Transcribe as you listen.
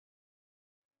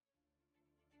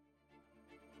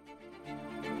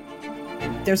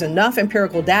There's enough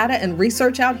empirical data and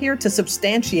research out here to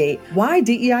substantiate why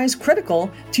DEI is critical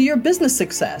to your business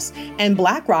success. And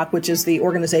BlackRock, which is the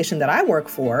organization that I work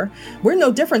for, we're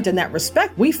no different in that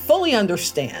respect. We fully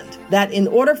understand that in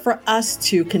order for us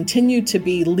to continue to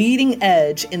be leading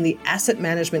edge in the asset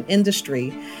management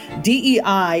industry,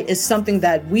 DEI is something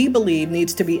that we believe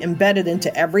needs to be embedded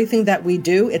into everything that we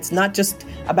do. It's not just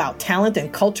about talent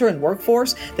and culture and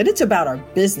workforce, that it's about our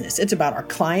business, it's about our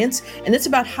clients, and it's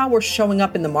about how we're showing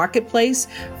up in the marketplace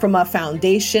from a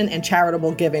foundation and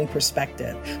charitable giving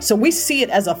perspective. So we see it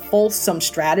as a fulsome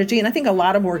strategy, and I think a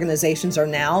lot of organizations are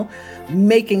now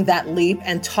making that leap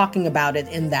and talking about it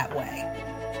in that way.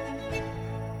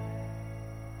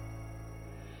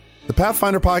 The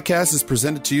Pathfinder podcast is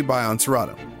presented to you by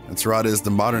Enserada. Enserada is the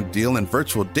modern deal and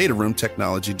virtual data room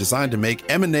technology designed to make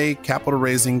M&A, capital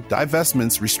raising,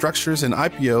 divestments, restructures, and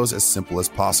IPOs as simple as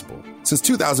possible. Since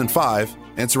 2005,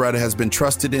 Enserada has been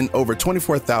trusted in over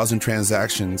 24,000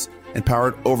 transactions and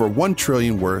powered over $1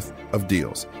 trillion worth of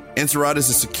deals. Enserada is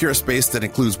a secure space that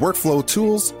includes workflow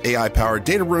tools, AI-powered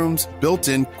data rooms,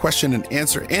 built-in question and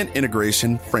answer and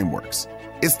integration frameworks.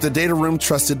 It's the data room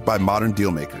trusted by modern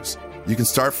deal makers. You can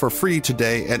start for free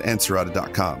today at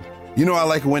Enserada.com. You know I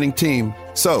like a winning team,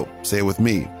 so say it with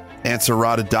me,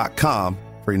 Enserada.com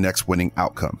for your next winning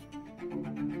outcome.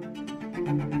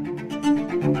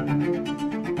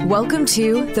 Welcome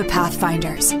to The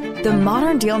Pathfinders, the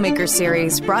Modern Dealmaker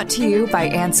series brought to you by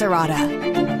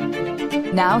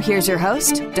Enserada. Now here's your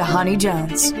host, Dhani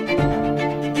Jones.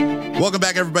 Welcome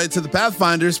back, everybody, to The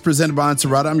Pathfinders, presented by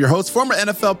Enserada. I'm your host, former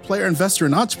NFL player, investor,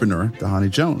 and entrepreneur, Dhani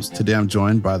Jones. Today, I'm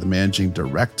joined by the managing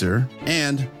director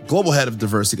and global head of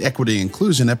diversity, equity, and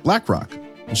inclusion at BlackRock,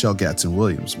 Michelle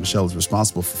Gadsden-Williams. Michelle is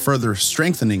responsible for further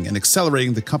strengthening and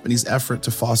accelerating the company's effort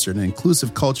to foster an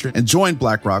inclusive culture and joined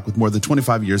BlackRock with more than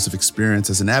 25 years of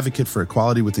experience as an advocate for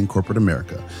equality within corporate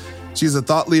America. She's a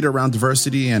thought leader around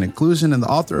diversity and inclusion and the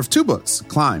author of 2 books,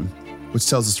 Climb, which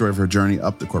tells the story of her journey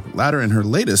up the corporate ladder, and her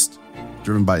latest,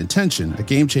 Driven by Intention, a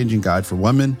game-changing guide for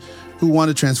women who want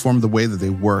to transform the way that they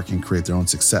work and create their own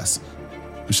success.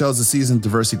 Michelle is a seasoned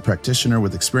diversity practitioner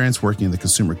with experience working in the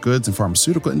consumer goods and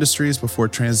pharmaceutical industries before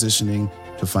transitioning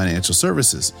to financial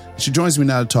services. She joins me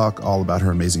now to talk all about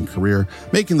her amazing career,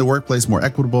 making the workplace more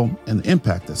equitable, and the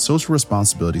impact that social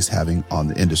responsibility is having on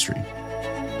the industry.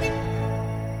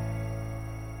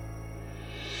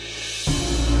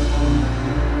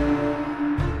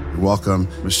 Welcome,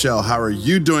 Michelle. How are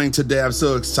you doing today? I'm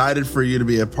so excited for you to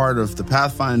be a part of the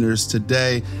Pathfinders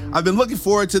today. I've been looking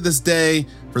forward to this day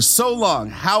for so long.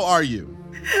 How are you?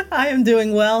 I am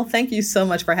doing well. Thank you so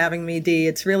much for having me, Dee.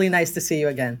 It's really nice to see you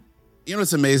again. You know,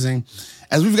 it's amazing.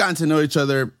 As we've gotten to know each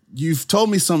other, you've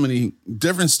told me so many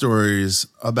different stories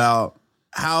about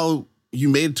how you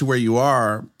made it to where you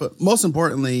are, but most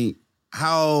importantly,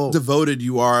 how devoted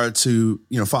you are to,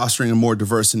 fostering a more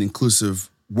diverse and inclusive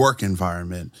work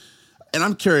environment. And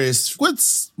I'm curious,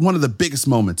 what's one of the biggest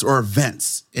moments or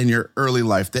events in your early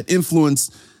life that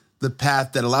influenced the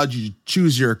path that allowed you to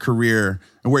choose your career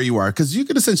and where you are? Because you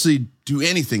could essentially do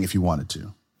anything if you wanted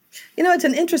to. It's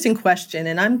an interesting question.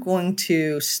 And I'm going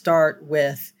to start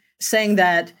with saying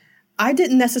that I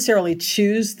didn't necessarily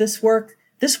choose this work.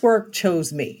 This work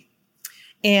chose me.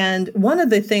 And one of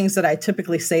the things that I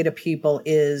typically say to people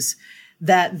is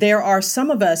that there are some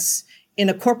of us in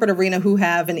a corporate arena who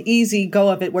have an easy go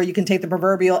of it where you can take the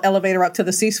proverbial elevator up to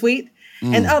the C-suite,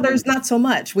 and others not so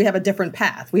much. We have a different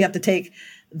path. We have to take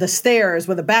the stairs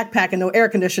with a backpack and no air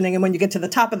conditioning. And when you get to the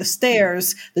top of the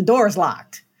stairs, the door is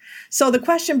locked. So the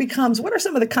question becomes, what are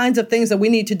some of the kinds of things that we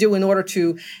need to do in order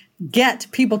to get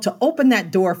people to open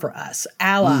that door for us,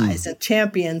 allies and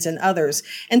champions and others?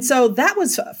 And so that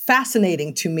was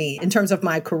fascinating to me in terms of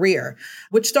my career,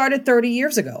 which started 30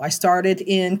 years ago. I started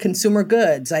in consumer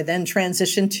goods. I then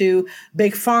transitioned to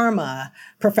big pharma,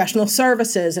 professional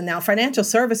services, and now financial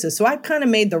services. So I kind of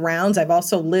made the rounds. I've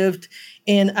also lived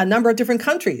in a number of different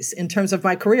countries in terms of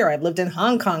my career. I've lived in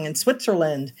Hong Kong and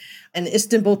Switzerland and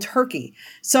Istanbul, Turkey.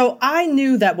 So I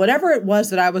knew that whatever it was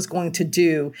that I was going to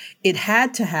do, it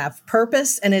had to have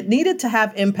purpose and it needed to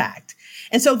have impact.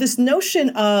 And so this notion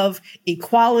of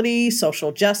equality,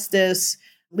 social justice,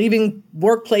 leaving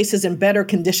workplaces in better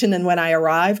condition than when I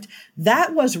arrived,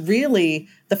 that was really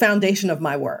the foundation of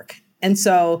my work. And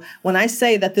so when I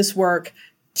say that this work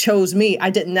chose me,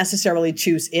 I didn't necessarily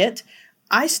choose it.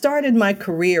 I started my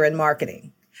career in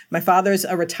marketing. My father's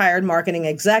a retired marketing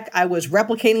exec. I was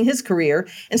replicating his career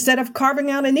instead of carving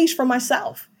out a niche for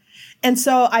myself. And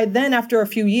so I then, after a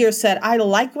few years, said, I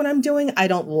like what I'm doing. I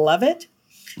don't love it.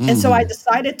 And so I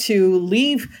decided to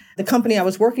leave the company I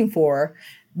was working for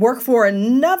work for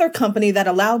another company that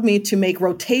allowed me to make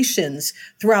rotations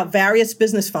throughout various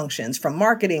business functions from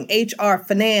marketing, HR,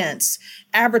 finance,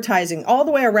 advertising, all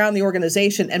the way around the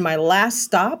organization. And my last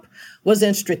stop was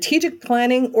in strategic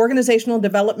planning, organizational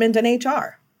development, and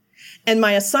HR. And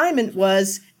my assignment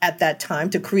was at that time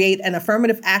to create an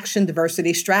affirmative action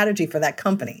diversity strategy for that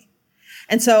company.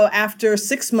 And so after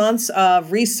 6 months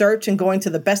of research and going to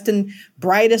the best and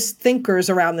brightest thinkers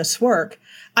around this work,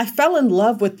 I fell in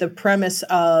love with the premise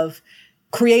of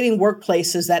creating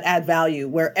workplaces that add value,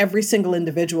 where every single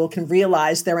individual can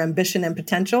realize their ambition and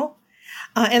potential.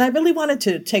 And I really wanted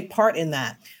to take part in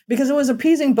that because it was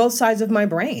appeasing both sides of my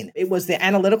brain. It was the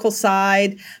analytical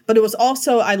side, but it was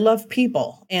also, I love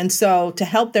people. And so to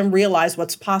help them realize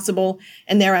what's possible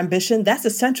and their ambition, that's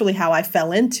essentially how I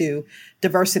fell into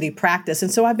diversity practice.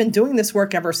 And so I've been doing this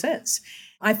work ever since.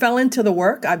 I fell into the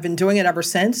work. I've been doing it ever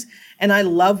since. And I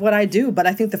love what I do. But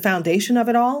I think the foundation of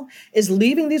it all is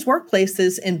leaving these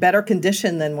workplaces in better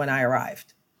condition than when I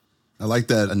arrived. I like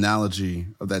that analogy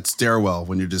of that stairwell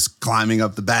when you're just climbing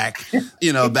up the back,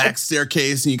 back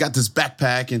staircase, and you got this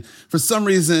backpack. And for some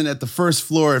reason, at the first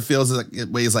floor, it feels like it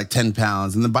weighs like 10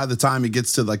 pounds. And then by the time it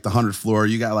gets to like the 100th floor,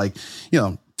 you got like,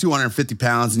 250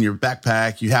 pounds in your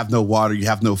backpack. You have no water, you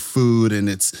have no food, and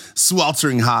it's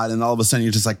sweltering hot. And all of a sudden,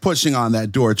 you're just like pushing on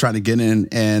that door, trying to get in,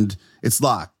 and it's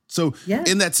locked. So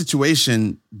in that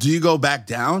situation, do you go back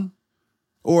down?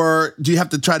 Or do you have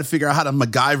to try to figure out how to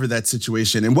MacGyver that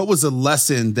situation? And what was the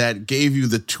lesson that gave you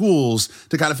the tools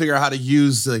to kind of figure out how to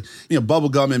use bubble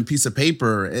gum and piece of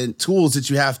paper and tools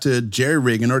that you have to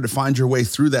jerry-rig in order to find your way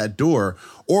through that door?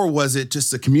 Or was it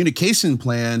just a communication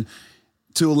plan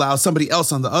to allow somebody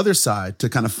else on the other side to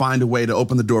kind of find a way to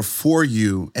open the door for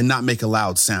you and not make a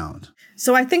loud sound?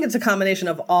 So I think it's a combination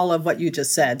of all of what you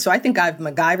just said. So I think I've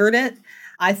MacGyvered it.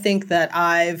 I think that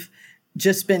I've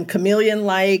just been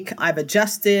chameleon-like. I've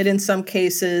adjusted in some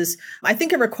cases. I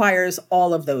think it requires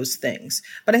all of those things.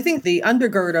 But I think the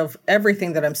undergird of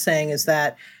everything that I'm saying is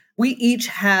that we each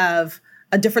have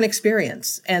a different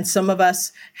experience. And some of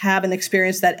us have an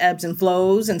experience that ebbs and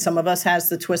flows, and some of us has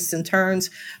the twists and turns.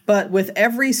 But with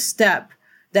every step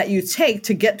that you take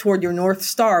to get toward your North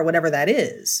Star, whatever that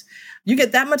is, you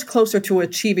get that much closer to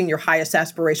achieving your highest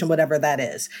aspiration, whatever that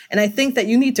is. And I think that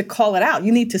you need to call it out.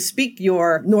 You need to speak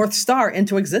your North Star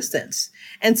into existence.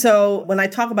 And so when I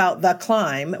talk about the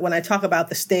climb, when I talk about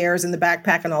the stairs and the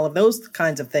backpack and all of those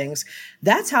kinds of things,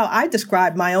 that's how I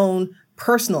describe my own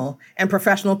personal and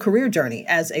professional career journey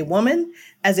as a woman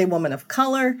of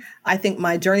color. I think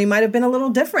my journey might have been a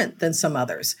little different than some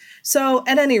others. So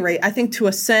at any rate, I think to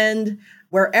ascend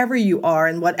wherever you are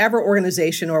in whatever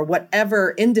organization or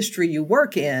whatever industry you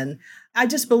work in, I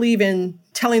just believe in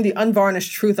telling the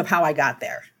unvarnished truth of how I got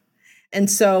there. And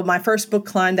so my first book,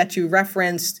 Climb, that you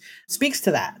referenced, speaks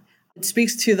to that. It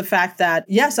speaks to the fact that,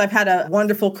 yes, I've had a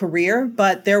wonderful career,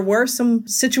 but there were some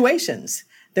situations.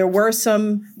 There were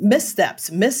some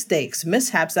missteps, mistakes,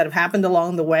 mishaps that have happened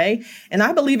along the way. And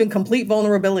I believe in complete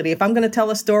vulnerability. If I'm going to tell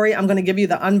a story, I'm going to give you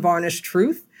the unvarnished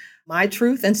truth, my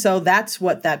truth. And so that's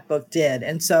what that book did.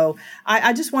 And so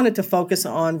I just wanted to focus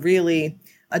on really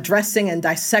addressing and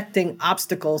dissecting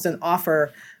obstacles and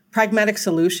offer pragmatic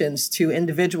solutions to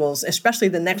individuals, especially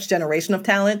the next generation of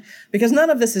talent, because none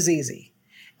of this is easy.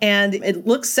 And it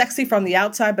looks sexy from the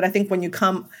outside, but I think when you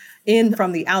come in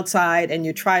from the outside and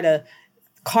you try to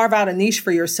carve out a niche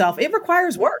for yourself, it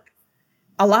requires work,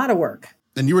 a lot of work.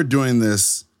 And you were doing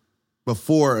this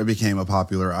before it became a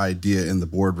popular idea in the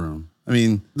boardroom. I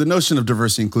mean, the notion of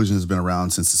diversity and inclusion has been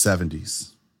around since the 70s,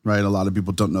 right? A lot of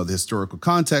people don't know the historical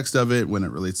context of it when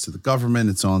it relates to the government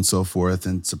and so on and so forth,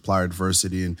 and supplier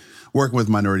diversity and working with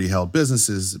minority-held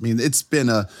businesses. I mean, it's been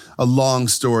a long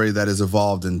story that has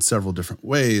evolved in several different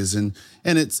ways, and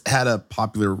it's had a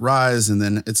popular rise, and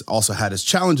then it's also had its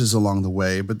challenges along the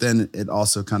way, but then it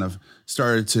also kind of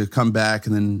started to come back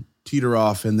and then teeter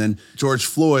off, and then George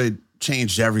Floyd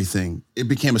changed everything. It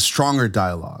became a stronger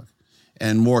dialogue,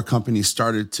 and more companies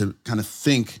started to kind of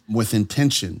think with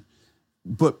intention.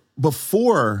 But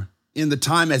before, in the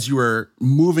time as you were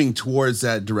moving towards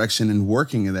that direction and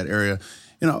working in that area,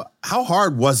 how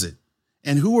hard was it?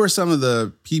 And who were some of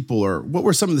the people, or what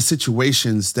were some of the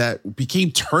situations that became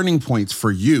turning points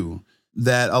for you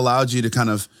that allowed you to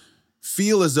kind of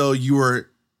feel as though you were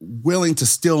willing to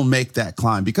still make that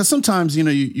climb? Because sometimes,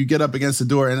 you get up against the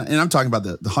door, and I'm talking about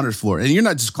the 100th floor, and you're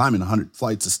not just climbing 100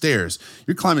 flights of stairs.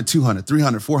 You're climbing 200,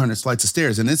 300, 400 flights of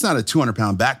stairs, and it's not a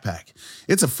 200-pound backpack.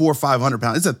 It's a 400 or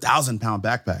 500-pound, it's a 1,000-pound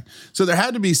backpack. So there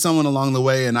had to be someone along the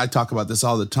way, and I talk about this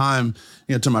all the time,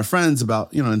 to my friends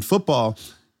about, in football,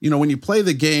 when you play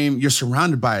the game, you're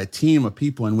surrounded by a team of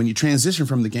people. And when you transition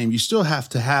from the game, you still have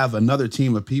to have another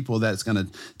team of people that's going to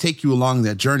take you along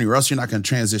that journey, or else you're not going to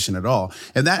transition at all.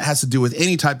 And that has to do with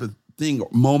any type of thing,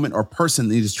 moment, or person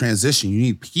that needs transition. You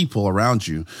need people around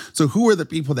you. So who are the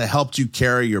people that helped you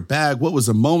carry your bag? What was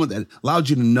the moment that allowed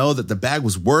you to know that the bag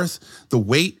was worth the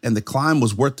weight and the climb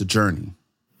was worth the journey?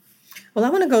 Well, I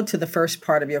want to go to the first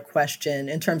part of your question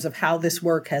in terms of how this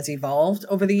work has evolved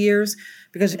over the years,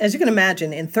 because as you can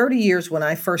imagine, in 30 years when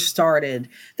I first started,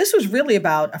 this was really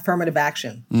about affirmative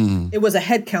action. It was a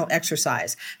head count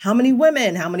exercise. How many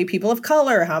women, how many people of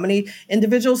color, how many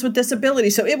individuals with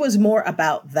disabilities? So it was more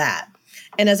about that.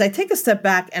 And as I take a step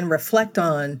back and reflect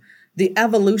on the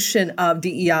evolution of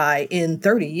DEI in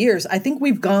 30 years, I think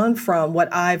we've gone from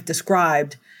what I've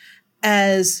described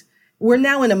as we're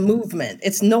now in a movement.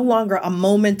 It's no longer a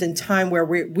moment in time where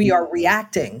we are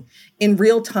reacting in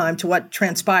real time to what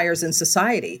transpires in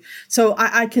society. So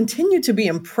I continue to be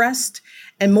impressed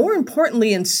and, more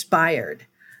importantly, inspired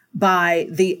by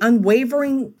the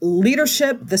unwavering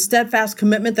leadership, the steadfast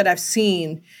commitment that I've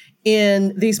seen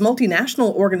in these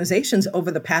multinational organizations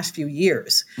over the past few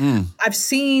years. I've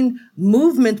seen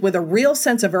movement with a real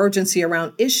sense of urgency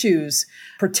around issues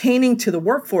pertaining to the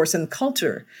workforce and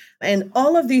culture. And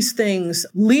all of these things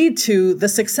lead to the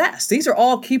success. These are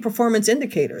all key performance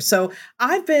indicators. So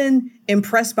I've been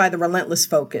impressed by the relentless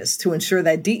focus to ensure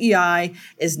that DEI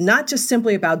is not just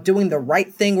simply about doing the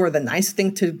right thing or the nice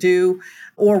thing to do,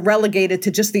 or relegated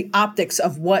to just the optics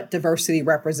of what diversity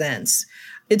represents.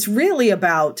 It's really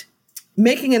about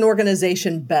making an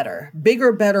organization better,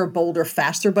 bigger, better, bolder,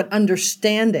 faster, but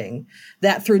understanding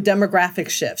that through demographic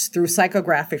shifts, through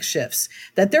psychographic shifts,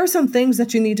 that there are some things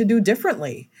that you need to do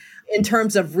differently in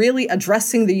terms of really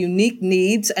addressing the unique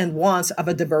needs and wants of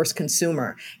a diverse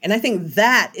consumer. And I think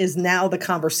that is now the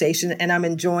conversation, and I'm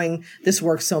enjoying this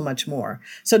work so much more.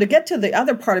 So to get to the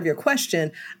other part of your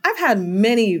question, I've had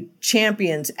many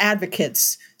champions,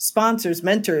 advocates, sponsors,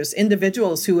 mentors,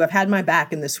 individuals who have had my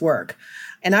back in this work.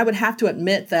 And I would have to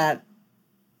admit that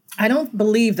I don't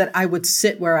believe that I would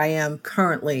sit where I am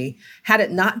currently had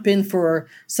it not been for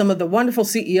some of the wonderful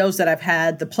CEOs that I've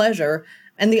had the pleasure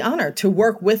and the honor to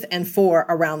work with and for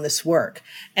around this work.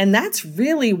 And that's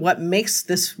really what makes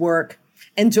this work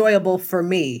enjoyable for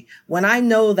me. When I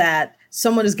know that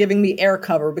someone is giving me air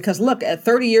cover, because look, at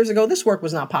 30 years ago, this work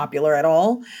was not popular at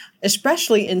all,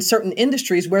 especially in certain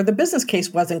industries where the business case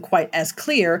wasn't quite as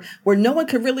clear, where no one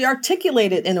could really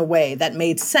articulate it in a way that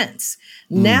made sense.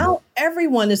 Now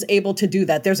everyone is able to do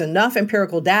that. There's enough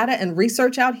empirical data and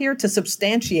research out here to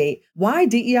substantiate why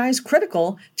DEI is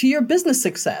critical to your business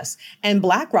success. And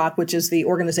BlackRock, which is the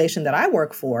organization that I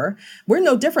work for, we're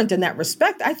no different in that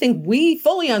respect. I think we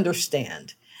fully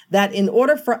understand that in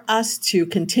order for us to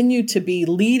continue to be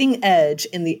leading edge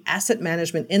in the asset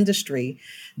management industry,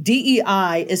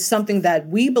 DEI is something that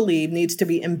we believe needs to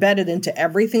be embedded into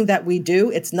everything that we do.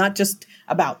 It's not just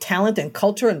about talent and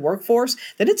culture and workforce,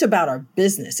 that it's about our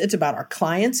business, it's about our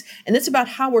clients, and it's about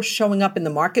how we're showing up in the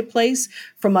marketplace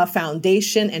from a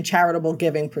foundation and charitable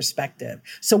giving perspective.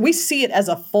 So we see it as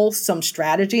a fulsome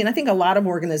strategy, and I think a lot of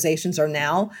organizations are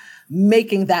now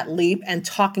making that leap and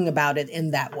talking about it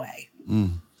in that way.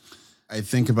 I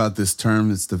think about this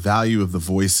term, it's the value of the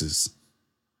voices.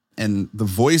 And the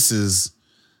voices,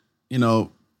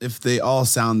 if they all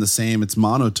sound the same, it's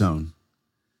monotone.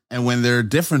 And when there are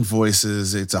different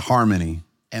voices, it's a harmony.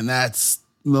 And that's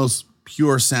most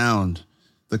pure sound,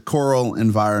 the choral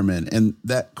environment. And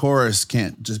that chorus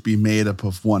can't just be made up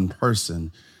of one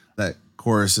person. That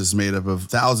chorus is made up of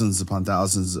thousands upon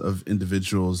thousands of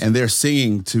individuals. And they're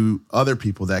singing to other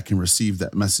people that can receive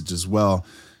that message as well.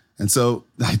 And so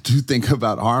I do think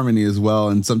about harmony as well.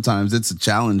 And sometimes it's a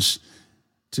challenge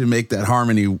to make that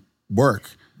harmony work.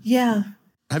 Yeah.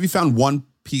 Have you found one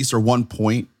piece or one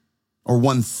point or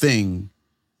one thing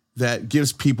that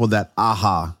gives people that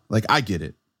aha, like, I get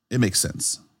it, it makes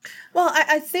sense? Well,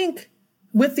 I think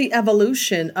with the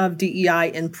evolution of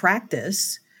DEI in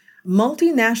practice,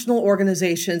 multinational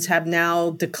organizations have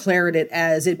now declared it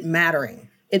as it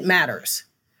matters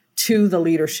to the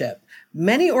leadership.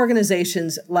 Many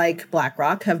organizations like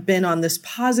BlackRock have been on this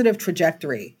positive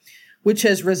trajectory, which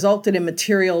has resulted in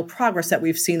material progress that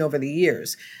we've seen over the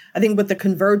years. I think with the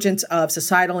convergence of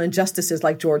societal injustices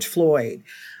like George Floyd,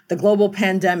 the global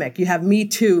pandemic, you have Me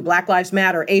Too, Black Lives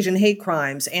Matter, Asian hate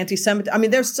crimes, anti-Semitism. I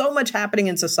mean, there's so much happening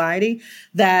in society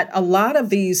that a lot of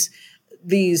these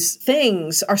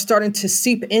things are starting to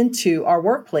seep into our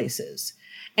workplaces.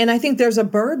 And I think there's a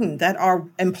burden that our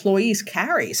employees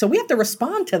carry. So we have to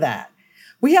respond to that.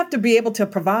 We have to be able to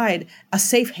provide a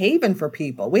safe haven for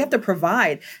people. We have to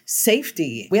provide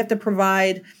safety. We have to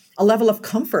provide a level of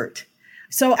comfort.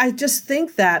 So I just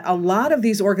think that a lot of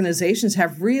these organizations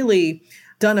have really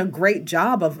done a great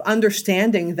job of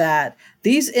understanding that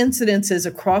these incidences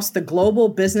across the global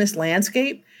business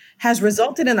landscape has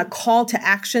resulted in a call to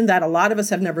action that a lot of us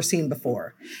have never seen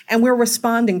before. And we're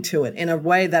responding to it in a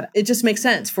way that it just makes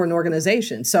sense for an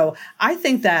organization. So I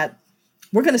think that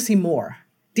we're going to see more.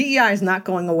 DEI is not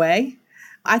going away.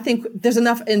 I think there's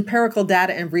enough empirical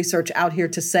data and research out here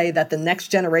to say that the next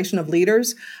generation of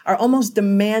leaders are almost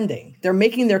demanding. They're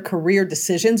making their career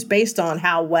decisions based on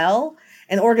how well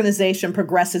an organization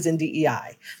progresses in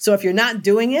DEI. So if you're not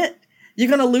doing it, you're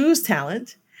going to lose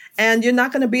talent and you're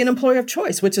not going to be an employer of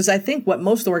choice, which is, I think, what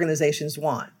most organizations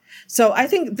want. So I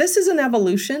think this is an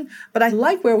evolution, but I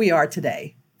like where we are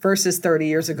today versus 30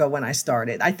 years ago when I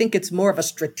started. I think it's more of a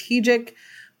strategic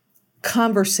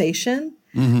conversation.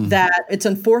 That it's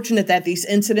unfortunate that these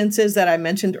incidences that I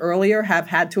mentioned earlier have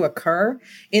had to occur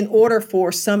in order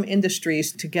for some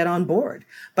industries to get on board.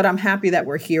 But I'm happy that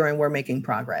we're here and we're making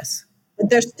progress. But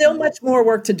there's still much more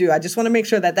work to do. I just want to make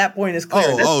sure that that point is clear.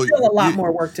 There's still a lot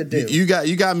more work to do. You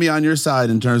got me on your side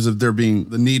in terms of there being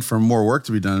the need for more work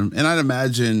to be done. And I'd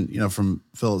imagine, from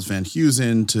Phillips Van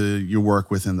Heusen to your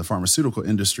work within the pharmaceutical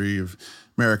industry of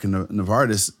American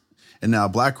Novartis and now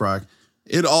BlackRock,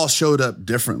 it all showed up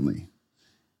differently.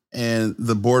 And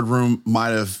the boardroom might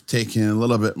have taken a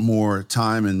little bit more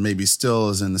time and maybe still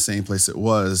is in the same place it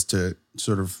was to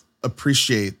sort of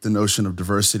appreciate the notion of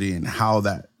diversity and how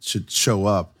that should show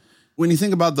up. When you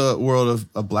think about the world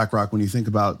of BlackRock, when you think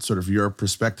about sort of your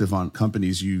perspective on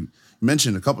companies, you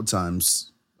mentioned a couple of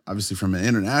times, obviously from an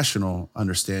international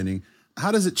understanding,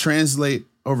 how does it translate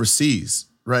overseas,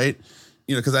 right?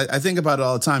 Because I think about it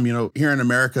all the time, here in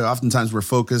America, oftentimes we're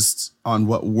focused on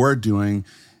what we're doing,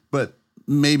 but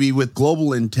maybe with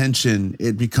global intention,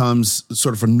 it becomes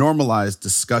sort of a normalized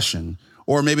discussion,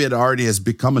 or maybe it already has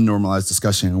become a normalized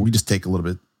discussion and we just take a little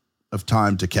bit of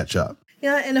time to catch up.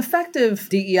 Yeah, an effective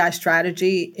DEI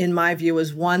strategy, in my view,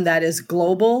 is one that is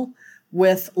global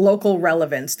with local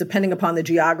relevance, depending upon the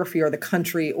geography or the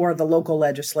country or the local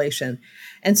legislation.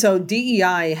 And so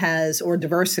DEI or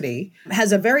diversity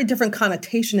has a very different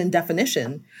connotation and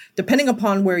definition depending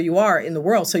upon where you are in the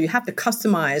world. So you have to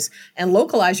customize and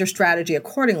localize your strategy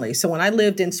accordingly. So when I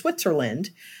lived in Switzerland,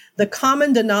 the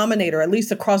common denominator, at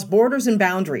least across borders and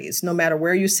boundaries, no matter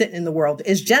where you sit in the world,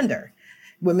 is gender.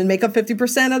 Women make up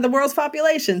 50% of the world's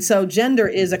population, so gender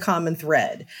is a common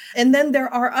thread. And then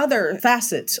there are other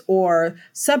facets or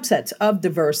subsets of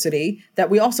diversity that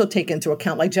we also take into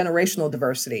account, like generational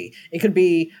diversity. It could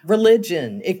be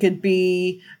religion. It could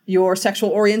be your sexual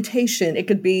orientation. It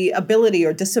could be ability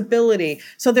or disability.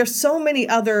 So there's so many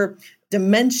other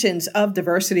dimensions of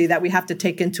diversity that we have to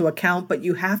take into account, but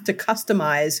you have to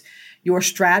customize your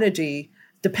strategy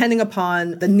depending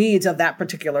upon the needs of that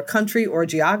particular country or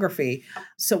geography.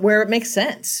 So where it makes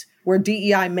sense, where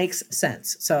DEI makes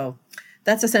sense. So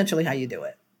that's essentially how you do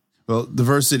it. Well,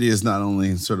 diversity is not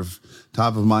only sort of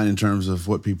top of mind in terms of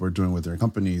what people are doing with their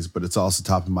companies, but it's also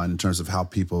top of mind in terms of how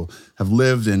people have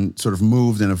lived and sort of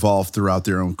moved and evolved throughout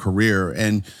their own career.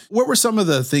 And what were some of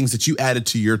the things that you added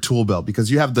to your tool belt? Because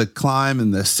you have the climb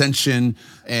and the ascension,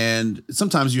 and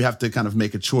sometimes you have to kind of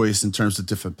make a choice in terms of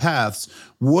different paths.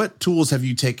 What tools have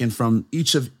you taken from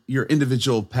each of your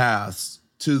individual paths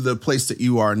to the place that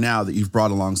you are now that you've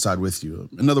brought alongside with you?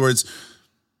 In other words,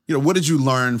 what did you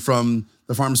learn from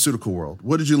the pharmaceutical world?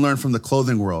 What did you learn from the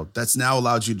clothing world that's now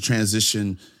allowed you to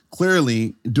transition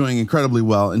clearly doing incredibly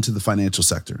well into the financial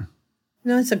sector?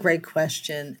 That's a great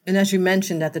question. And as you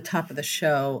mentioned at the top of the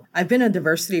show, I've been a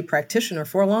diversity practitioner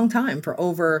for a long time, for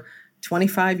over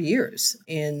 25 years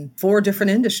in 4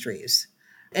 different industries.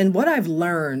 And what I've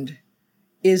learned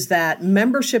is that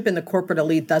membership in the corporate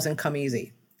elite doesn't come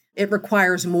easy. It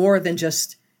requires more than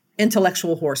just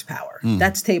intellectual horsepower.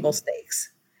 That's table stakes.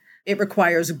 It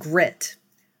requires grit,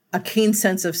 a keen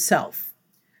sense of self,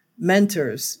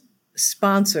 mentors,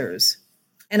 sponsors,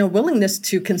 and a willingness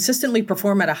to consistently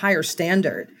perform at a higher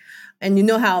standard. And you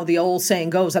know how the old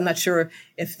saying goes, I'm not sure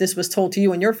if this was told to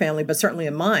you in your family, but certainly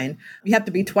in mine, you have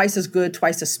to be twice as good,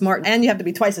 twice as smart, and you have to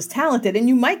be twice as talented, and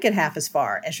you might get half as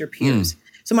far as your peers.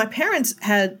 So my parents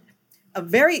had a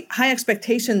very high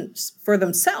expectations for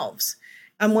themselves.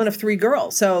 I'm one of 3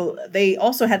 girls, so they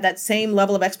also had that same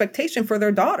level of expectation for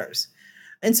their daughters.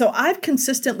 And so I've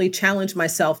consistently challenged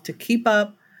myself to keep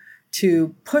up,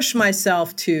 to push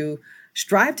myself, to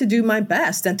strive to do my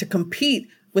best and to compete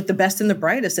with the best and the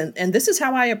brightest. And this is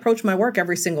how I approach my work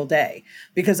every single day,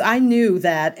 because I knew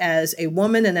that as a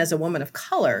woman and as a woman of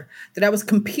color, that I was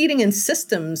competing in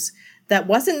systems that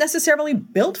wasn't necessarily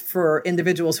built for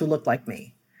individuals who looked like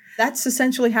me. That's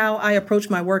essentially how I approach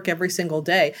my work every single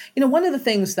day. One of the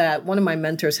things that one of my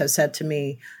mentors has said to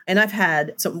me, and I've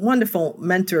had some wonderful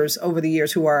mentors over the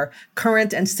years who are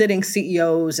current and sitting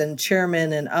CEOs and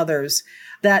chairmen and others,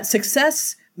 that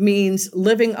success means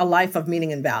living a life of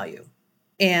meaning and value.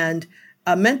 And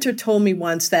a mentor told me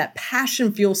once that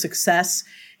passion fuels success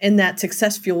and that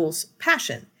success fuels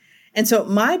passion. And so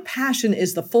my passion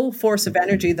is the full force of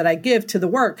energy that I give to the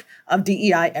work of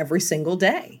DEI every single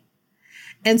day.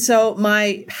 And so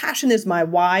my passion is my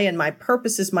why and my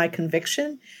purpose is my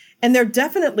conviction. And they're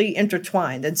definitely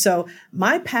intertwined. And so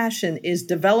my passion is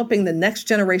developing the next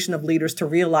generation of leaders to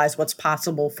realize what's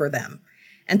possible for them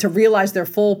and to realize their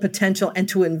full potential and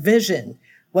to envision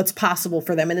what's possible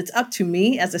for them. And it's up to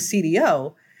me as a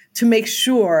CDO to make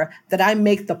sure that I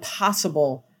make the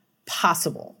possible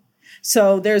possible.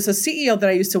 So there's a CEO that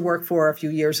I used to work for a few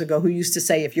years ago who used to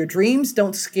say, if your dreams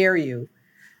don't scare you,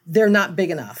 they're not big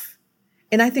enough.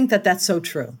 And I think that that's so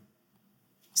true.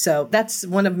 So that's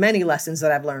one of many lessons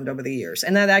that I've learned over the years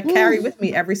and that I carry with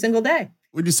me every single day.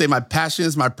 Would you say my passion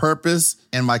is my purpose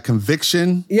and my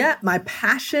conviction? Yeah, my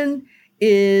passion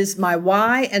is my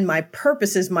why and my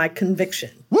purpose is my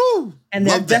conviction. Woo! And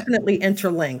they're definitely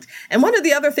interlinked. And one of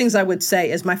the other things I would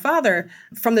say is my father,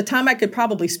 from the time I could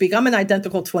probably speak, I'm an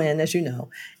identical twin, as you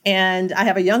know, and I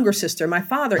have a younger sister. My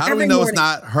father, how do we know it's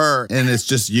not her and it's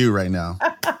just you right now?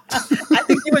 I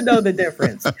think you would know the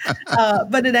difference.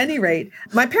 But at any rate,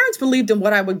 my parents believed in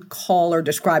what I would call or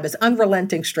describe as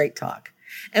unrelenting straight talk.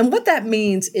 And what that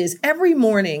means is every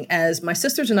morning as my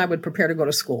sisters and I would prepare to go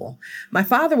to school, my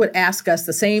father would ask us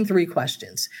the same three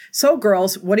questions. So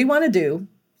girls, what do you want to do?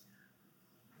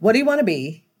 What do you want to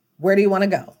be? Where do you want to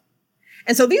go?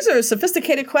 And so these are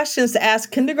sophisticated questions to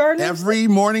ask kindergartners. Every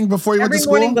morning before you went to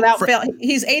school? Every morning without fail.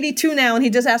 He's 82 now and he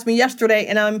just asked me yesterday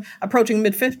and I'm approaching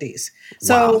mid-50s.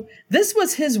 So This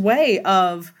was his way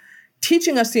of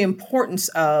teaching us the importance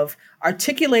of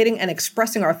articulating and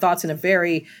expressing our thoughts in a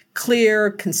very clear,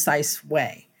 concise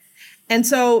way. And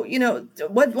so,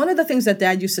 one of the things that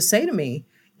Dad used to say to me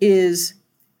is,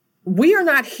 we are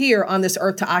not here on this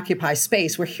earth to occupy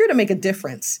space. We're here to make a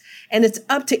difference. And it's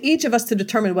up to each of us to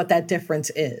determine what that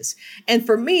difference is. And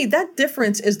for me, that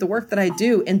difference is the work that I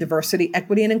do in diversity,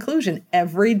 equity, and inclusion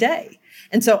every day.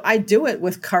 And so I do it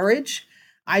with courage.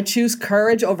 I choose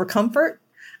courage over comfort.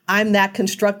 I'm that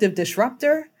constructive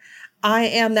disruptor. I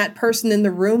am that person in the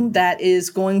room that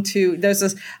is going to, there's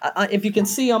this, if you can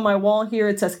see on my wall here,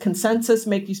 it says consensus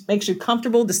makes you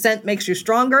comfortable, dissent makes you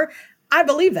stronger. I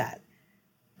believe that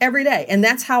every day. And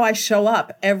that's how I show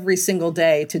up every single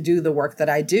day to do the work that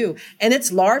I do. And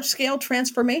it's large scale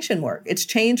transformation work. It's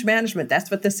change management.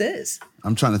 That's what this is.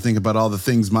 I'm trying to think about all the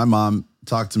things my mom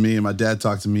talked to me and my dad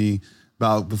talked to me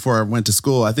about before I went to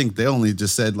school. I think they only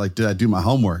just said, did I do my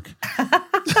homework?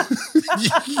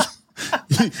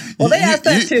 Well, they asked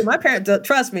that too. My parents,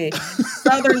 trust me,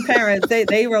 Southern parents,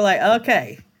 they were like,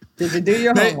 okay, did you do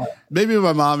your homework? Maybe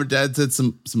my mom or dad said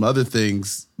some other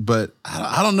things, but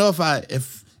I don't know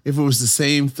if it was the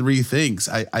same three things.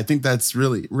 I think that's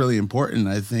really, really important.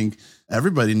 I think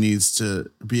everybody needs to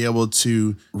be able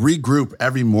to regroup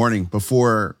every morning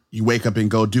before you wake up and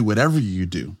go do whatever you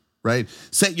do, right?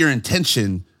 Set your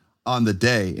intention on the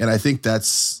day. And I think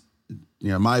that's,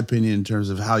 my opinion in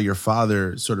terms of how your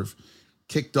father sort of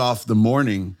kicked off the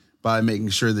morning by making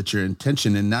sure that your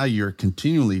intention, and now you're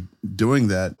continually doing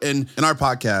that. And in our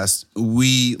podcast,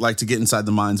 we like to get inside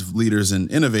the minds of leaders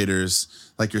and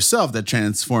innovators like yourself that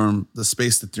transform the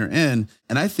space that they're in.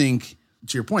 And I think,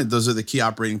 to your point, those are the key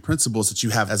operating principles that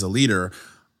you have as a leader.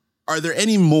 Are there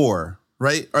any more,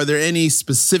 right? Are there any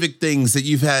specific things that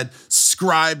you've had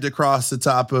scribed across the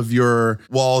top of your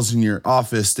walls in your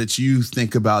office that you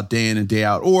think about day in and day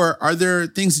out? Or are there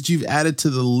things that you've added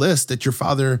to the list that your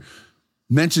father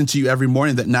mentioned to you every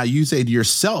morning that now you say to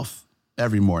yourself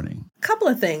every morning? A couple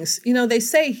of things. They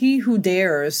say he who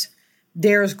dares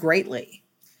greatly.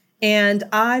 And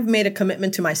I've made a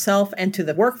commitment to myself and to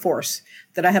the workforce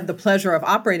that I have the pleasure of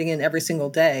operating in every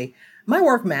single day. My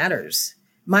work matters.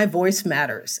 My voice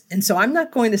matters. And so I'm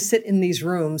not going to sit in these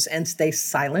rooms and stay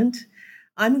silent.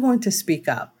 I'm going to speak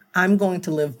up. I'm going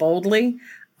to live boldly.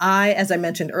 As I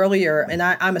mentioned earlier, and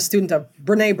I'm a student of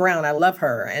Brene Brown. I love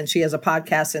her. And she has a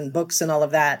podcast and books and all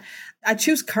of that. I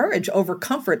choose courage over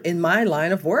comfort in my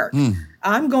line of work.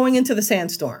 I'm going into the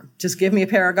sandstorm. Just give me a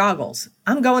pair of goggles.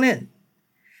 I'm going in.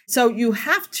 So you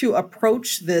have to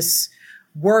approach this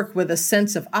work with a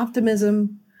sense of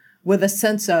optimism, with a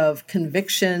sense of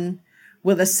conviction,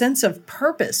 with a sense of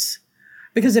purpose.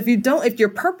 Because if your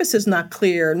purpose is not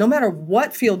clear, no matter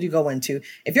what field you go into,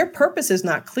 if your purpose is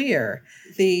not clear,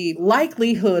 the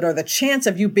likelihood or the chance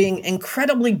of you being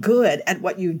incredibly good at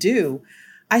what you do,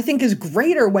 I think is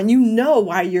greater when you know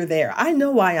why you're there. I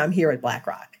know why I'm here at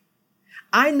BlackRock.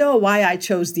 I know why I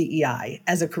chose DEI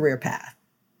as a career path.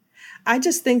 I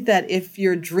just think that if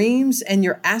your dreams and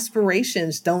your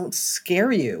aspirations don't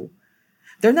scare you,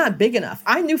 they're not big enough.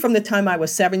 I knew from the time I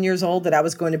was 7 years old that I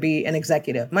was going to be an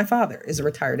executive. My father is a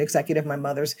retired executive. My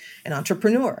mother's an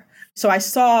entrepreneur. So I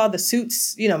saw the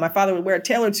suits, my father would wear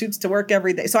tailored suits to work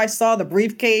every day. So I saw the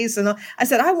briefcase and I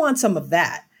said, I want some of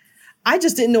that. I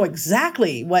just didn't know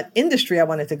exactly what industry I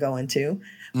wanted to go into.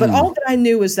 But all that I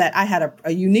knew is that I had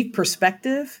a unique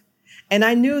perspective, and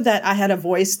I knew that I had a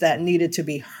voice that needed to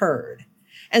be heard.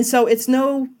 And so it's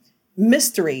no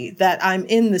mystery that I'm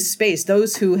in this space.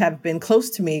 Those who have been close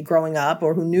to me growing up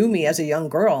or who knew me as a young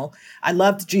girl, I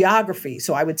loved geography.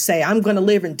 So I would say, I'm going to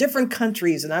live in different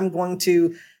countries and I'm going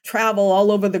to travel all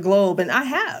over the globe. And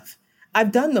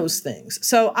I've done those things.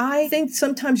 So I think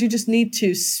sometimes you just need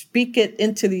to speak it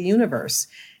into the universe,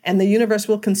 and the universe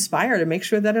will conspire to make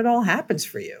sure that it all happens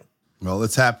for you. Well,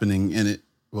 it's happening, and it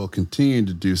will continue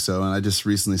to do so. And I just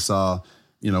recently saw,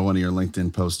 one of your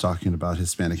LinkedIn posts talking about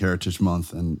Hispanic Heritage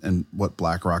Month and what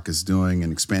BlackRock is doing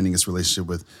and expanding its relationship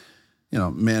with,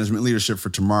 management leadership for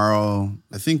tomorrow.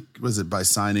 I think, was it by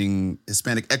signing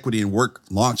Hispanic Equity and Work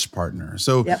Launch Partner?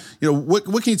 So, Yep.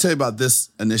 What can you tell me about this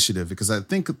initiative? Because I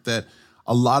think that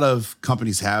a lot of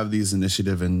companies have these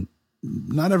initiatives, and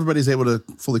not everybody's able to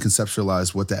fully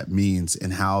conceptualize what that means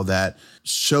and how that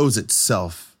shows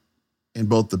itself in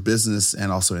both the business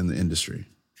and also in the industry.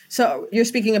 So you're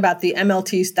speaking about the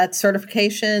MLT, that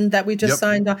certification that we just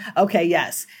signed on? Okay,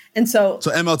 yes. And so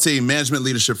MLT, Management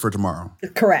Leadership for Tomorrow.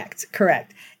 Correct.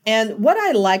 And what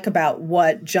I like about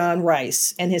what John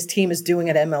Rice and his team is doing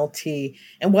at MLT,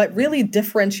 and what really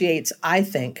differentiates, I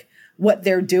think, what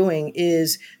they're doing,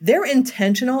 is they're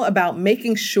intentional about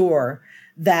making sure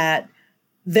that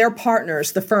their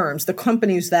partners, the firms, the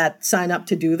companies that sign up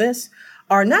to do this,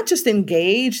 are not just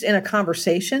engaged in a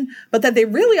conversation, but that they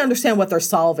really understand what they're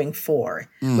solving for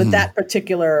with that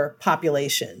particular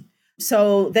population.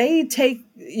 So they take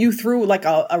you through like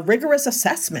a rigorous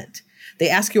assessment. They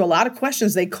ask you a lot of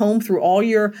questions. They comb through all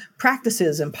your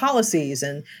practices and policies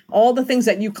and all the things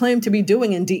that you claim to be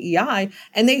doing in DEI,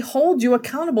 and they hold you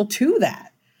accountable to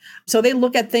that. So they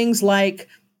look at things like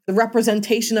the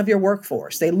representation of your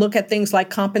workforce. They look at things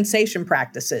like compensation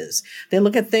practices. They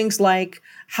look at things like,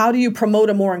 how do you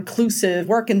promote a more inclusive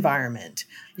work environment?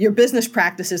 Your business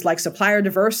practices like supplier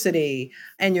diversity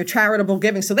and your charitable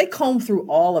giving. So they comb through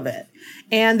all of it,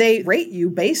 and they rate you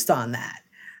based on that.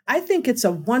 I think it's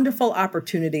a wonderful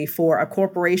opportunity for a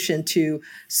corporation to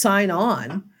sign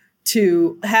on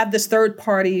to have this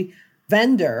third-party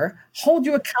vendor hold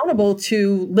you accountable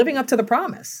to living up to the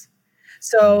promise.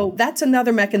 So that's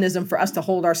another mechanism for us to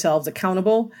hold ourselves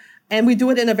accountable. And we do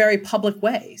it in a very public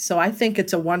way. So I think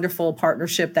it's a wonderful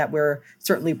partnership that we're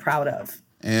certainly proud of.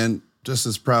 And just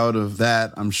as proud of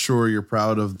that, I'm sure you're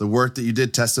proud of the work that you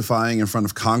did testifying in front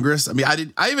of Congress. I mean,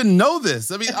 I even know this.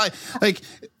 I mean,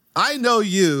 I know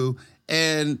you,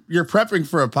 and you're prepping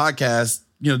for a podcast,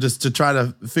 just to try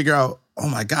to figure out, oh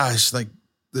my gosh, like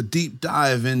the deep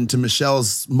dive into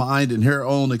Michelle's mind and her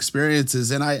own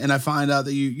experiences. And I find out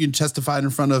that you testified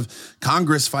in front of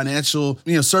Congress Financial,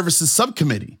 Services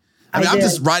Subcommittee. I mean, I'm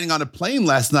just riding on a plane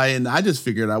last night, and I just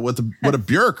figured out what a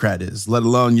bureaucrat is, let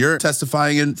alone you're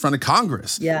testifying in front of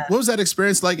Congress. Yeah. What was that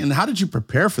experience like, and how did you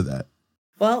prepare for that?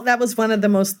 Well, that was one of the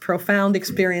most profound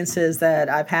experiences that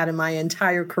I've had in my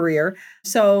entire career.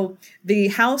 So the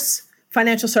House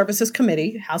Financial Services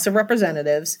Committee, House of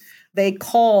Representatives, they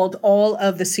called all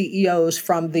of the CEOs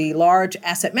from the large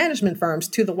asset management firms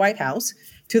to the White House,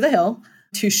 to the Hill,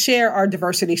 to share our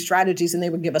diversity strategies, and they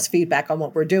would give us feedback on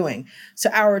what we're doing.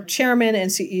 So our chairman and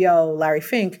CEO, Larry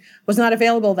Fink, was not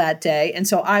available that day, and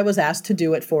so I was asked to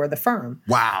do it for the firm.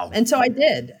 Wow. And so I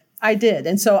did.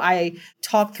 And so I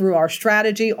talked through our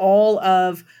strategy, all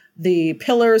of the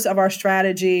pillars of our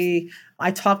strategy.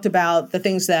 I talked about the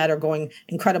things that are going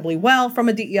incredibly well from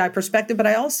a DEI perspective, but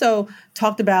I also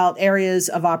talked about areas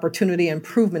of opportunity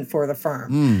improvement for the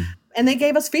firm. And they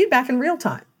gave us feedback in real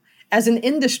time. As an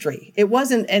industry, it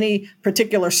wasn't any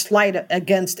particular slight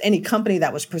against any company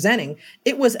that was presenting.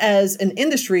 It was, as an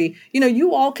industry,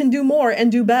 you all can do more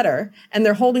and do better, and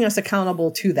they're holding us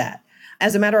accountable to that.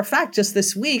 As a matter of fact, just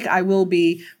this week, I will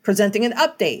be presenting an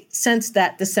update since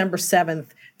that December 7th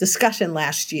discussion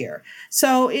last year.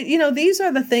 So, these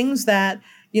are the things that,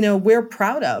 we're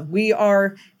proud of. We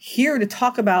are here to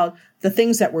talk about the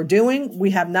things that we're doing. We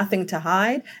have nothing to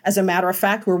hide. As a matter of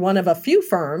fact, we're one of a few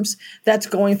firms that's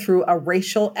going through a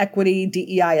racial equity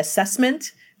DEI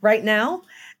assessment right now.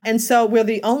 And so we're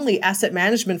the only asset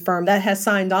management firm that has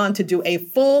signed on to do a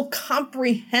full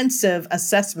comprehensive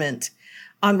assessment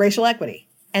on racial equity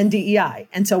and DEI.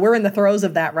 And so we're in the throes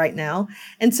of that right now.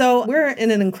 And so we're in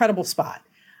an incredible spot.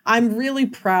 I'm really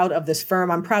proud of this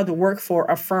firm. I'm proud to work for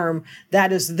a firm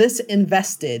that is this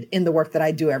invested in the work that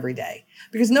I do every day,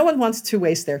 because no one wants to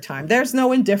waste their time. There's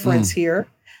no indifference here.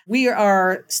 We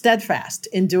are steadfast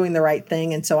in doing the right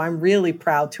thing. And so I'm really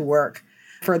proud to work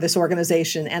for this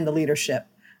organization and the leadership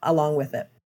along with it.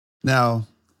 Now,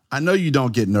 I know you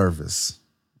don't get nervous,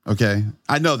 okay?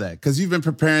 I know that because you've been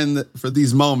preparing for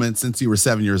these moments since you were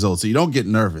 7 years old, so you don't get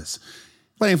nervous.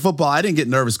 Playing football, I didn't get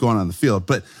nervous going on the field,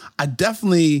 but I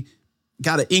definitely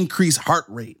got an increased heart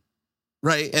rate,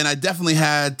 right? And I definitely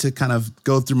had to kind of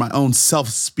go through my own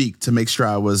self-speak to make sure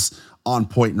I was on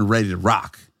point and ready to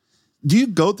rock. Do you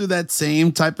go through that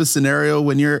same type of scenario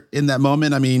when you're in that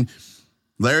moment? I mean,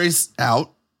 Larry's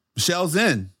out, Michelle's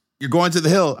in. You're going to the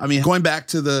hill. I mean, going back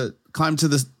to climb to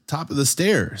the top of the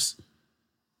stairs.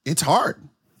 It's hard.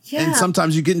 Yeah. And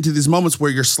sometimes you get into these moments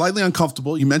where you're slightly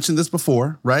uncomfortable. You mentioned this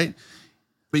before, right?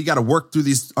 But you got to work through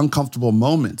these uncomfortable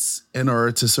moments in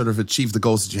order to sort of achieve the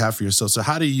goals that you have for yourself. So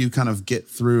how do you kind of get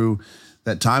through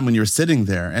that time when you're sitting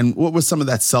there? And what was some of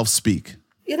that self-speak?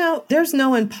 There's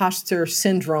no imposter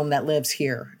syndrome that lives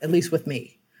here, at least with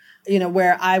me,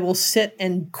 where I will sit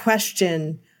and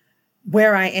question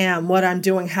where I am, what I'm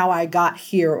doing, how I got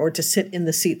here, or to sit in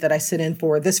the seat that I sit in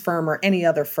for this firm or any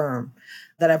other firm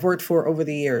that I've worked for over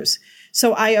the years.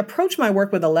 So I approach my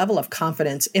work with a level of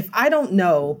confidence. If I don't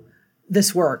know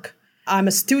this work, I'm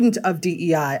a student of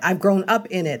DEI. I've grown up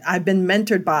in it. I've been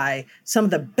mentored by some of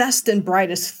the best and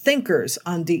brightest thinkers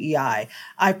on DEI.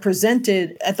 I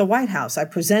presented at the White House. I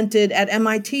presented at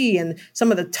MIT and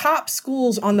some of the top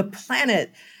schools on the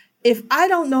planet. If I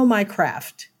don't know my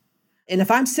craft, and if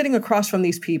I'm sitting across from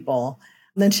these people,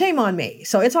 then shame on me.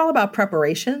 So it's all about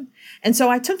preparation. And so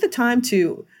I took the time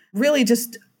to really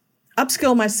just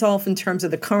upskill myself in terms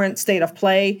of the current state of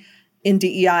play in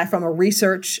DEI from a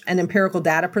research and empirical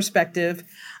data perspective.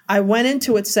 I went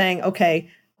into it saying, okay,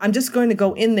 I'm just going to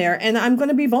go in there and I'm going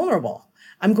to be vulnerable.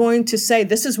 I'm going to say,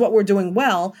 this is what we're doing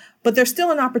well, but there's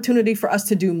still an opportunity for us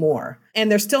to do more. And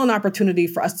there's still an opportunity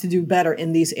for us to do better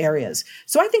in these areas.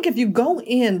 So I think if you go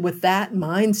in with that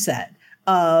mindset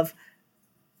of,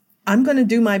 I'm going to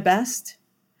do my best,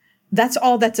 that's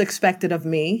all that's expected of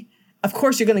me. Of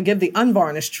course, you're going to give the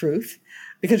unvarnished truth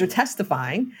because you're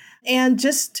testifying, and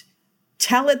just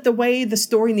tell it the way the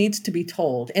story needs to be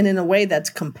told, and in a way that's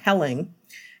compelling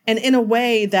and in a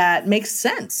way that makes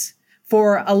sense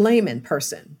for a layman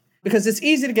person, because it's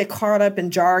easy to get caught up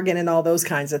in jargon and all those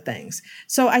kinds of things.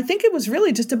 So I think it was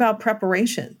really just about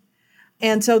preparation.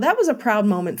 And so that was a proud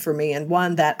moment for me, and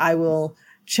one that I will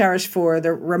cherish for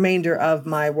the remainder of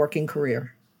my working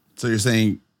career. So you're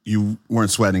saying you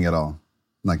weren't sweating at all?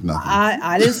 Like nothing?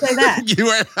 I didn't say that. You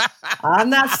were. I'm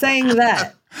not saying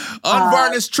that.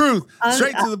 Unvarnished truth.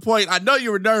 Straight to the point. I know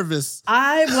you were nervous.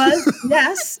 I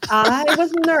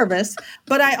was nervous,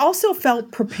 but I also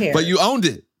felt prepared. But you owned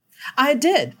it. I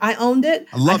did. I owned it.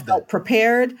 I felt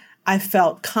prepared. I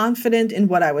felt confident in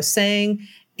what I was saying.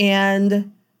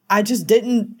 And I just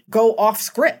didn't go off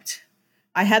script.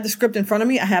 I had the script in front of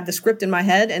me. I have the script in my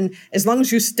head. And as long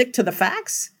as you stick to the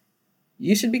facts,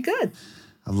 you should be good.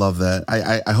 I love that.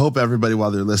 I hope everybody,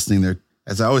 while they're listening, they're,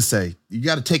 as I always say, you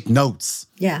got to take notes.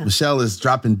 Yeah. Michelle is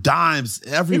dropping dimes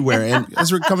everywhere. And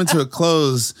as we're coming to a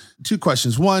close, two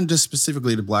questions. One, just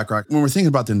specifically to BlackRock. When we're thinking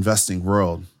about the investing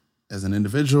world, as an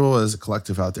individual, as a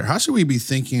collective out there, how should we be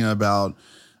thinking about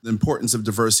the importance of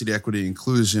diversity, equity,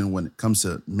 inclusion when it comes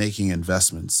to making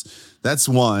investments? That's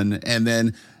one. And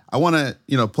then I want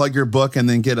to, plug your book and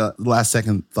then get a last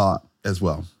second thought as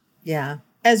well. Yeah.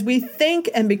 As we think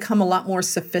and become a lot more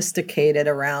sophisticated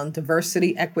around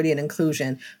diversity, equity, and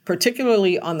inclusion,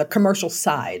 particularly on the commercial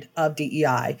side of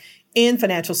DEI in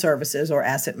financial services or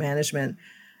asset management,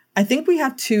 I think we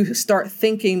have to start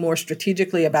thinking more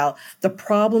strategically about the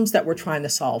problems that we're trying to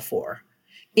solve for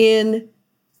in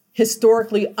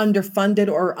historically underfunded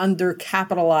or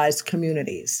undercapitalized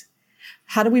communities.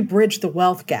 How do we bridge the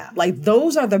wealth gap? Like,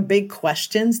 those are the big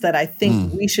questions that I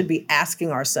think we should be asking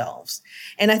ourselves.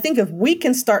 And I think if we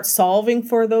can start solving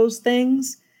for those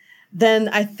things, then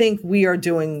I think we are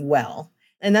doing well.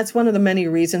 And that's one of the many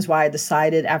reasons why I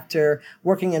decided, after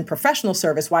working in professional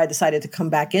service, why I decided to come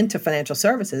back into financial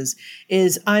services,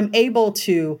 is I'm able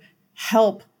to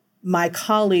help my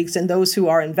colleagues and those who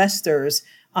are investors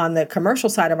on the commercial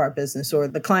side of our business or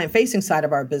the client-facing side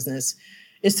of our business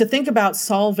is to think about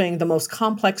solving the most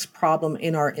complex problem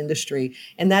in our industry.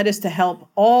 And that is to help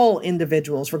all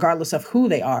individuals, regardless of who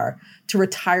they are, to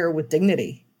retire with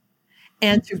dignity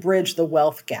and to bridge the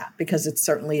wealth gap, because it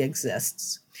certainly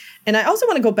exists. And I also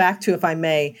want to go back to, if I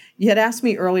may, you had asked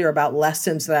me earlier about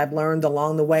lessons that I've learned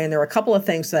along the way. And there are a couple of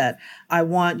things that I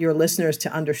want your listeners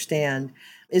to understand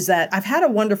is that I've had a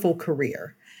wonderful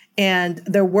career. And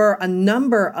there were a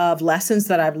number of lessons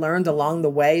that I've learned along the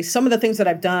way. Some of the things that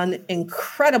I've done,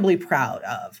 incredibly proud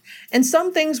of. And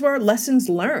some things were lessons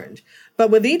learned. But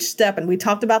with each step, and we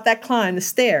talked about that climb, the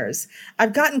stairs,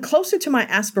 I've gotten closer to my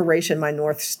aspiration, my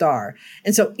North Star.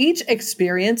 And so each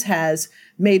experience has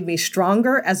made me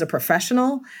stronger as a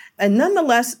professional. And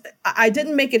nonetheless, I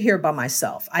didn't make it here by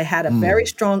myself. I had a very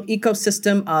strong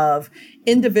ecosystem of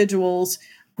individuals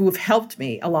who have helped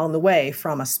me along the way,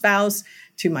 from a spouse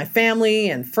to my family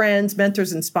and friends,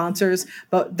 mentors and sponsors.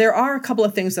 But there are a couple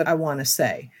of things that I want to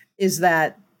say is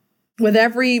that with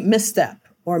every misstep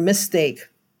or mistake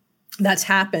that's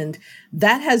happened,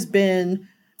 that has been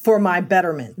for my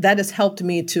betterment. That has helped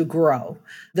me to grow.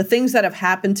 The things that have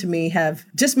happened to me have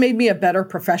just made me a better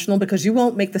professional, because you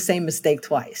won't make the same mistake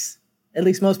twice. At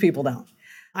least most people don't.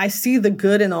 I see the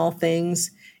good in all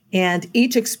things. And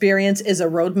each experience is a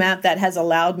roadmap that has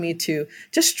allowed me to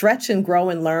just stretch and grow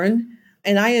and learn.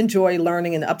 And I enjoy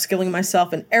learning and upskilling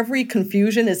myself. And every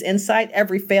confusion is insight.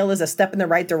 Every fail is a step in the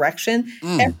right direction.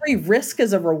 Every risk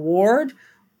is a reward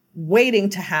waiting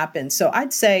to happen. So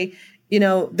I'd say,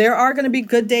 there are going to be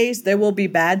good days. There will be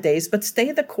bad days, but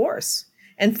stay the course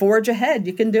and forge ahead.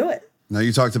 You can do it. Now,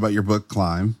 you talked about your book,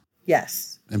 Climb.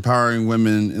 Yes. Empowering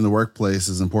women in the workplace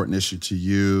is an important issue to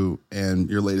you, and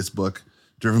your latest book,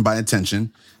 Driven by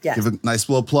Intention. Yes. Give a nice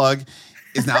little plug.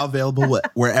 Is now available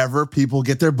wherever people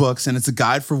get their books, and it's a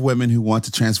guide for women who want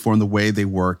to transform the way they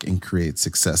work and create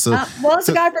success. So, it's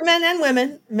a guide for men and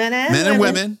women. Men and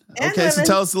women. Okay, so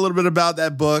tell us a little bit about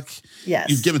that book. Yes.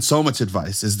 You've given so much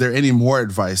advice. Is there any more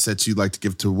advice that you'd like to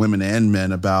give to women and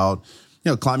men about,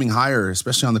 climbing higher,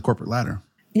 especially on the corporate ladder?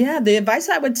 Yeah, the advice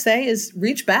I would say is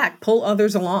reach back, pull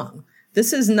others along.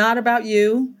 This is not about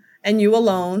you and you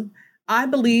alone. I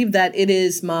believe that it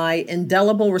is my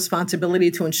indelible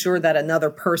responsibility to ensure that another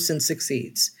person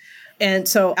succeeds. And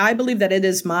so I believe that it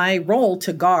is my role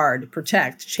to guard,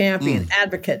 protect, champion,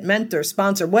 advocate, mentor,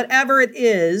 sponsor, whatever it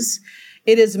is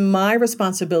my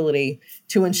responsibility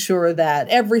to ensure that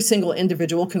every single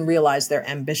individual can realize their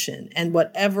ambition, and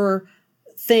whatever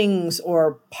things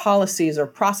or policies or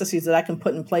processes that I can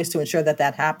put in place to ensure that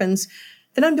that happens,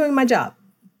 then I'm doing my job.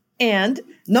 And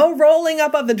no rolling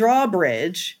up of the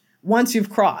drawbridge once you've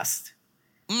crossed.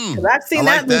 I've seen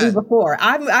that movie before.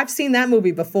 I've seen that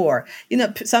movie before.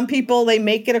 Some people, they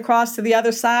make it across to the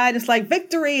other side. It's like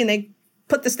victory, and they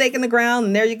put the stake in the ground,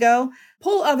 and there you go.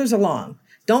 Pull others along.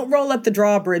 Don't roll up the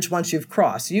drawbridge once you've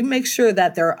crossed. You make sure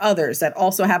that there are others that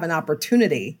also have an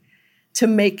opportunity to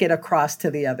make it across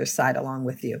to the other side along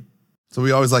with you. So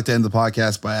we always like to end the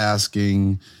podcast by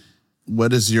asking,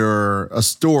 what is a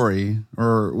story,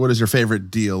 or what is your favorite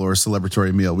deal or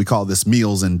celebratory meal? We call this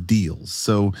meals and deals.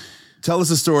 So tell us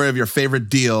a story of your favorite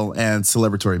deal and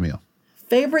celebratory meal.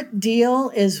 Favorite deal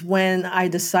is when I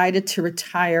decided to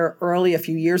retire early a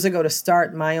few years ago to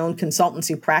start my own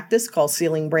consultancy practice called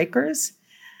Ceiling Breakers,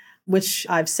 which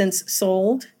I've since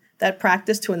sold that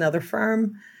practice to another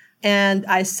firm. And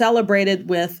I celebrated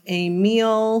with a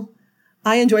meal.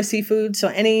 I enjoy seafood, so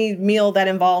any meal that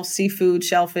involves seafood,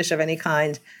 shellfish of any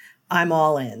kind, I'm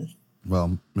all in.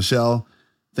 Well, Michelle,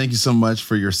 thank you so much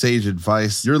for your sage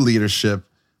advice, your leadership,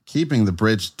 keeping the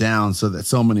bridge down so that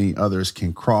so many others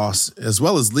can cross, as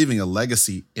well as leaving a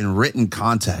legacy in written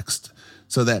context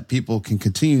so that people can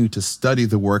continue to study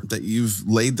the work that you've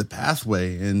laid the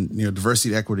pathway in,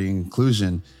 diversity, equity, and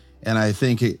inclusion. And I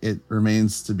think it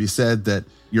remains to be said that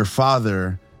your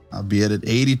father, albeit at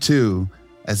 82,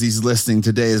 as he's listening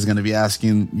today, is going to be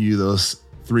asking you those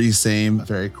three same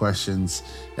very questions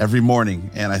every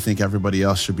morning. And I think everybody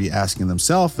else should be asking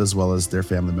themselves as well as their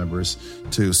family members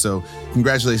too. So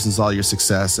congratulations on all your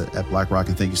success at BlackRock.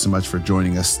 And thank you so much for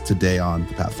joining us today on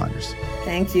The Pathfinders.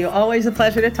 Thank you. Always a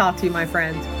pleasure to talk to you, my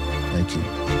friend. Thank you.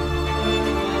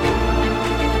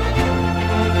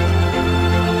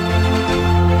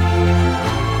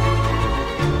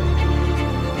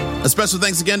 A special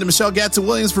thanks again to Michelle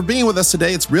Gadsden-Williams for being with us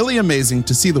today. It's really amazing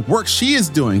to see the work she is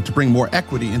doing to bring more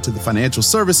equity into the financial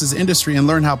services industry and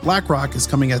learn how BlackRock is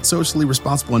coming at socially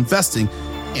responsible investing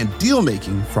and deal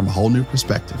making from a whole new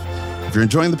perspective. If you're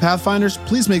enjoying the Pathfinders,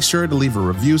 please make sure to leave a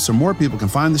review so more people can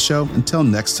find the show. Until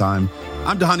next time,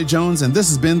 I'm Dhani Jones, and this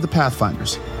has been the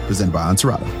Pathfinders, presented by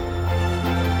Ansarado.